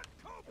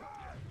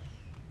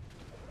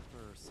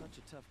 For such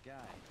a tough guy,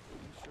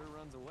 he sure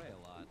runs away a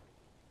lot.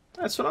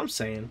 That's what I'm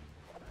saying.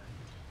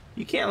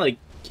 You can't, like,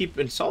 keep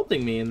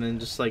insulting me and then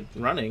just, like,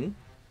 running.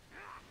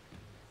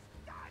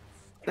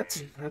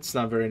 That's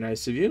not very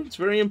nice of you. It's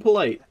very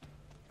impolite.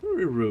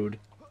 Very rude.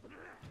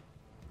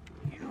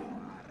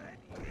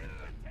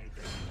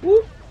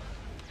 Whoop.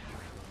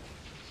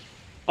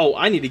 Oh,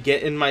 I need to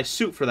get in my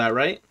suit for that,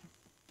 right?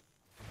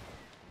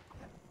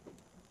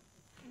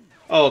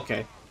 Oh,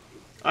 okay.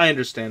 I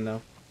understand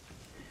now.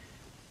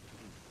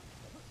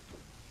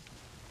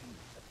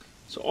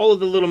 So all of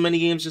the little mini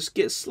games just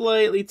get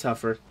slightly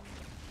tougher.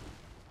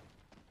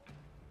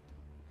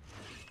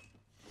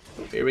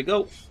 Here we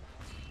go.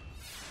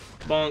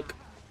 Bonk.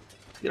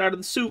 Get out of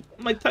the suit.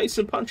 Mike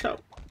Tyson punch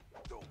out.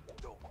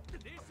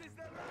 This is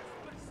the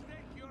last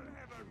mistake you'll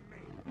ever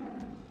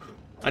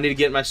make. I need to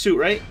get in my suit,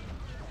 right?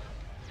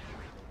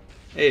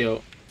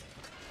 Heyo.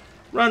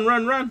 Run,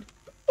 run, run.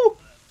 Ooh.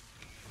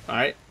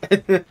 Alright.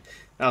 That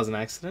was an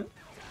accident.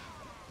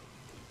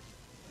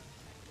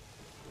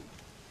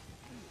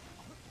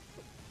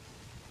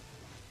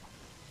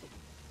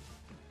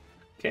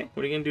 Okay,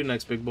 what are you gonna do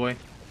next, big boy?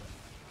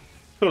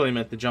 Totally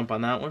meant to jump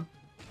on that one.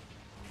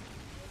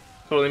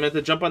 Totally meant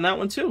to jump on that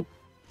one, too.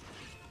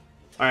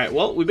 Alright,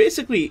 well,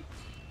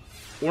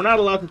 we're not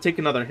allowed to take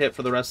another hit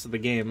for the rest of the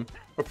game.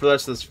 Or for the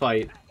rest of this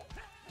fight.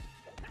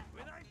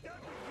 When I'm done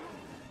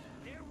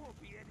with you, there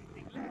won't be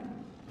anything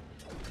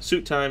left.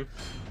 Suit time.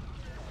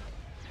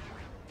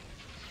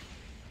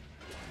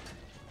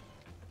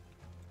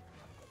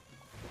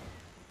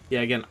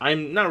 Yeah, again,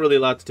 I'm not really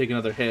allowed to take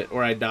another hit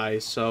or I die,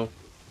 so...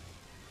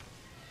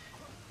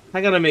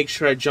 I gotta make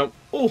sure I jump...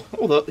 Oh,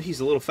 hold up. He's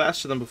a little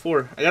faster than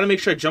before. I gotta make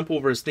sure I jump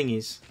over his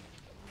thingies.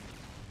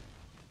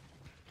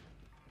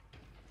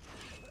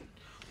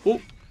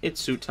 Oh,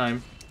 it's suit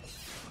time.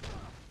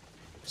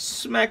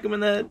 Smack him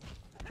in the head.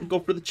 Go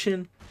for the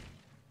chin.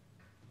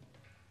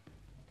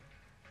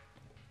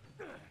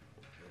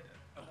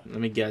 Let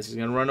me guess. He's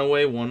gonna run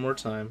away one more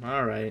time.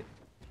 Alright.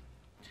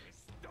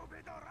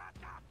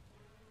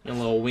 You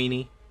little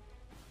weenie.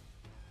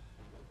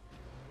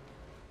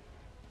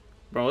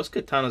 Bro, his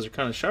katanas are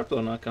kind of sharp,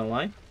 though, not gonna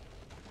lie.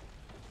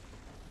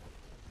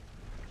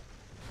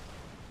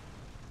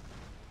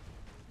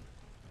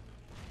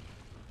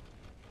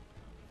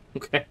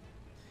 Okay.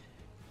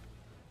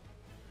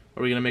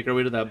 Are we gonna make our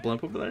way to that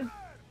blimp over there?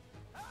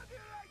 How do you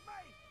like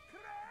my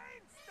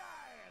crane style?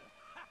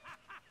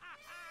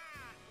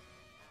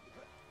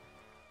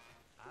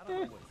 I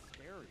don't know what's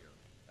scarier,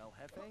 El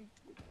Jefe or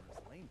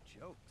his lame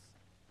jokes.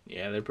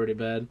 Yeah, they're pretty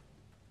bad.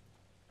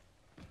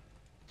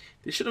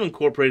 They should have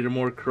incorporated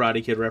more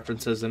Karate Kid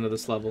references into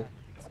this level.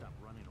 Stop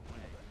running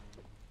away.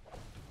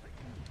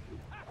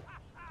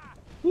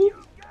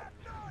 Whoop. Got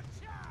no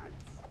chance.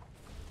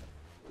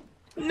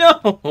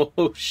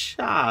 No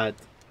shot.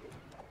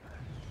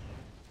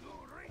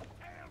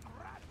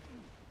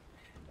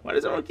 Why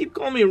does everyone keep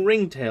calling me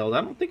ring-tailed?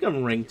 I don't think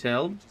I'm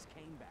ring-tailed. Just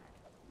came back.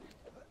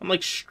 I'm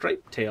like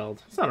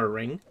stripe-tailed. It's not a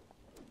ring.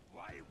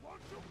 Why won't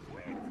you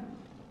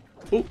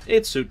quit? Oop,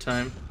 it's suit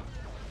time.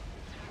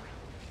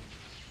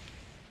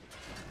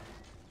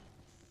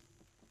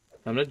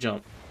 I'm gonna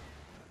jump.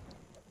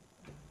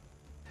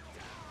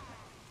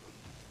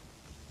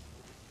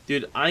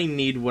 Dude, I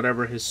need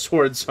whatever his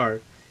swords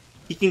are.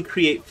 He can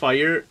create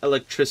fire,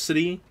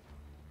 electricity.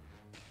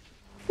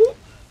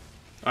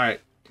 Alright.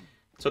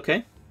 It's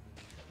okay.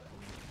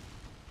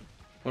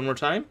 One more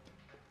time.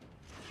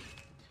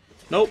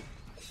 Nope.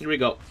 Here we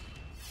go.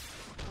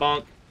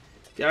 Bonk.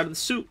 Get out of the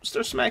suit.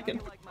 Start smacking.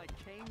 Like my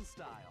cane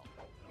style.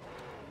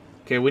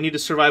 Okay, we need to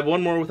survive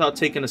one more without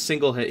taking a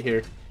single hit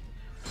here.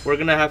 We're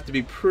gonna have to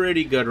be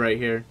pretty good right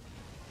here.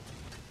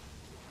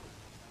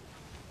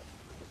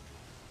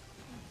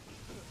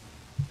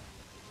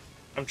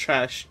 I'm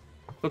trash.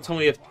 Don't tell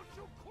me if.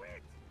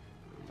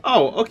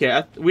 Oh,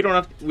 okay. We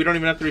don't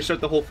even have to restart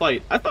the whole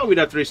fight. I thought we'd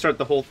have to restart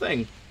the whole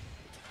thing.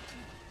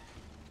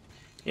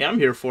 Yeah, I'm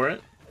here for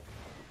it.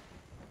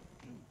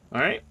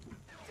 All right.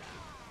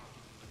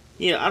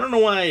 Yeah, I don't know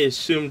why I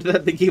assumed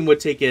that the game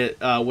would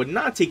would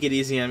not take it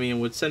easy on me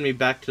and would send me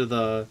back to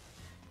the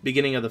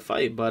beginning of the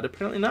fight, but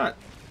apparently not.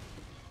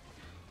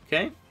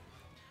 Okay.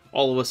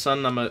 All of a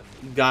sudden, I'm a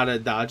god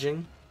at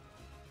dodging.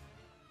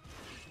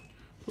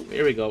 Ooh,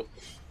 here we go.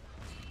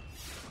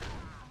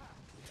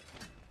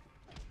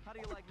 How do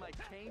you like my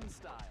cane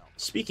style?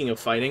 Speaking of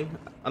fighting,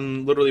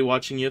 I'm literally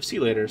watching UFC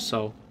later,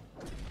 so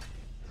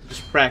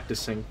just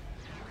practicing.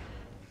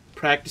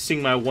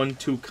 Practicing my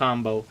 1-2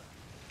 combo.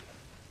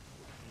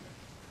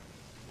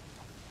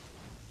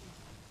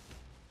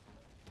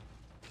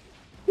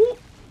 Woo!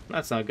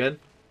 That's not good.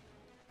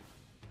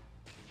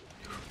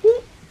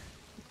 Woo!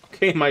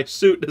 Okay, my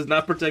suit does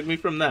not protect me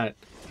from that.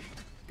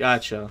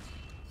 Gotcha.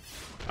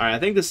 Alright, I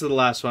think this is the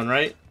last one,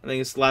 right? I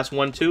think it's the last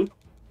 1-2.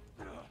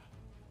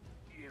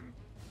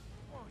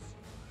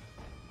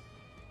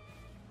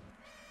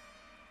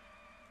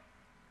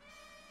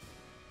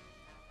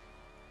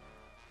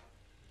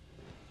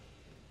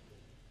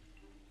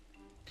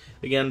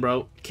 Again,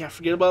 bro, can't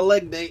forget about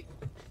leg day.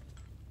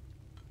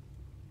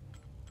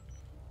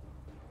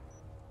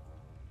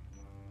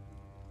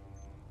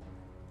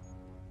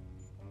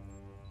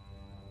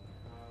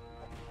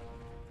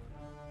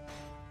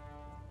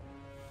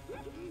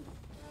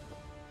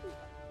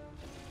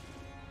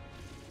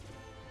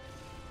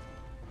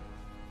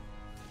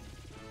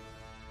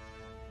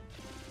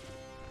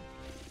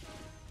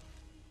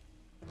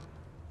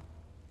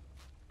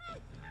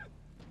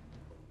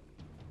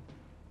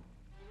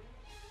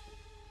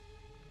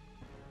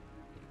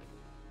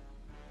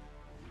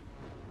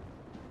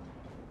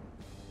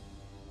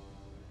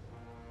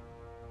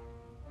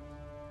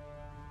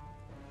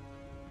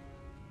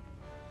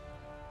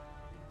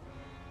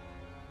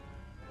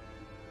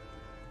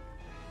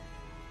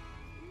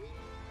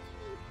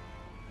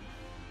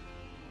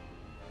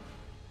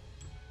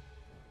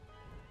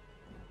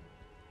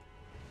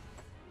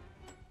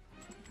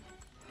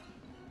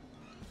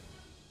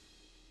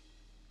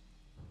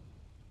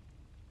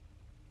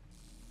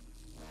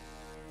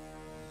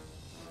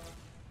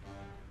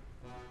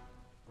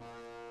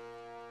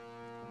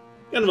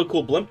 Kind of a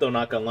cool blimp, though,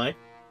 not gonna lie.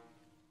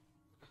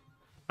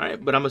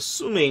 Alright, but I'm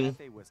assuming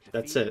Jefe was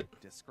that's defeated,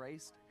 it.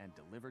 disgraced, and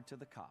delivered to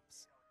the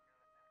cops.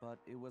 But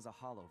it was a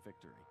hollow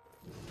victory.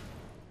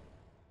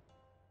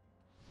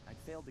 I'd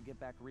failed to get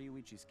back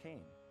Ryuichi's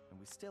cane, and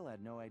we still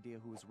had no idea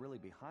who was really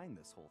behind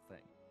this whole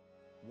thing.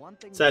 One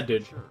thing Sad was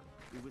dude. for sure,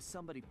 it was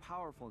somebody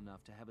powerful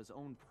enough to have his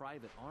own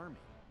private army.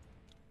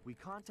 We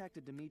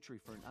contacted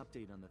Dimitri for an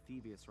update on the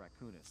Thieves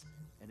Raccoonus,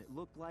 and it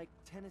looked like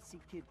Tennessee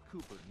Kid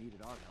Cooper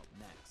needed our help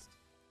next.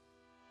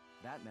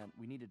 That meant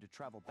we needed to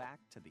travel back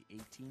to the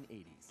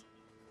 1880s.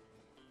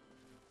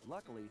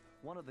 Luckily,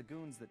 one of the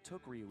goons that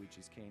took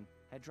Ryuichi's cane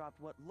had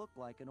dropped what looked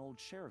like an old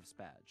sheriff's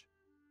badge.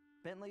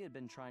 Bentley had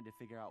been trying to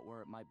figure out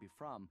where it might be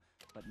from,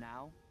 but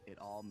now it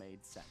all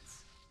made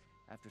sense.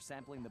 After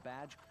sampling the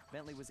badge,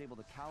 Bentley was able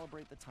to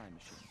calibrate the time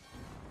machine.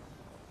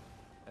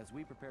 As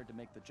we prepared to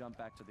make the jump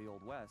back to the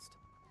Old West,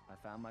 I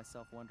found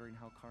myself wondering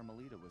how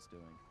Carmelita was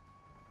doing.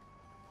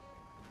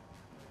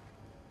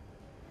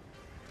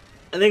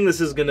 I think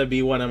this is gonna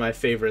be one of my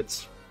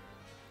favorites.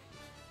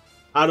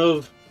 I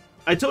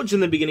told you in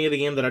the beginning of the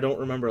game that I don't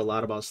remember a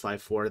lot about Sly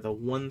 4. The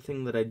one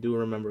thing that I do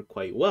remember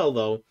quite well,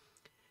 though,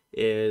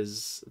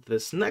 is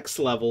this next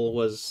level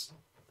was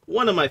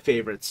one of my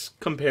favorites,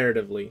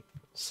 comparatively.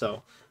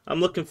 So, I'm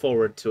looking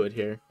forward to it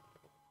here.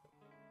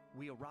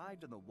 We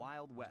arrived in the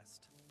Wild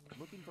West,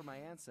 looking for my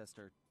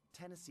ancestor,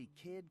 Tennessee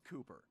Kid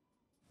Cooper.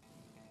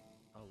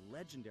 A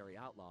legendary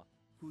outlaw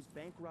whose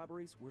bank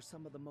robberies were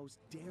some of the most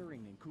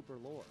daring in Cooper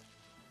lore.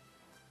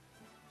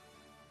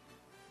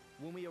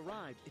 When we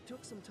arrived, it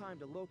took some time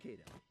to locate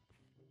him.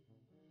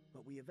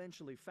 But we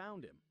eventually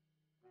found him.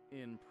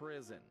 In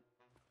prison.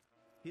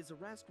 His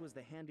arrest was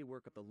the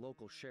handiwork of the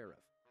local sheriff,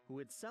 who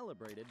had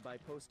celebrated by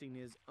posting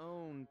his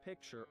own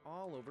picture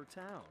all over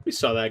town. We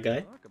saw that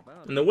guy Talk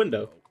about in the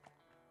window. ego.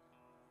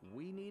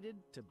 We needed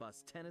to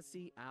bust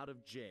Tennessee out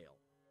of jail.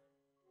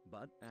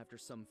 But after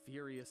some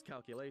furious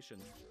calculation,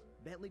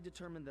 Bentley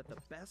determined that the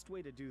best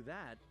way to do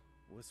that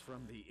was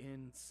from the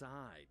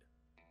inside.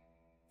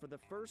 For the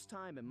first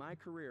time in my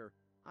career,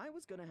 I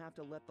was going to have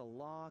to let the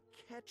law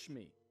catch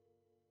me.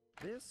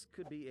 This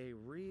could be a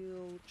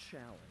real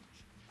challenge.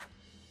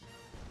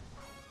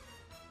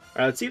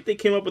 Alright, let's see if they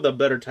came up with a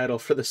better title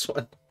for this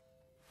one.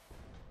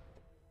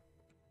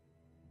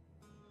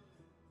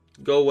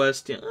 Go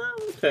West. Yeah,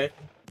 okay.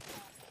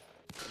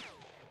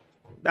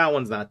 That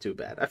one's not too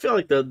bad. I feel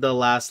like the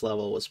last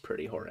level was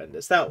pretty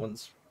horrendous. That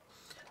one's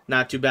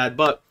not too bad,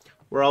 but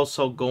we're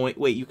also going...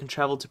 Wait, you can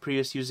travel to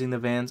previous using the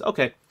vans.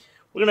 Okay,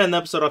 we're going to end the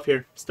episode off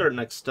here. Start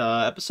next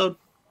episode.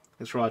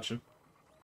 Thanks for watching.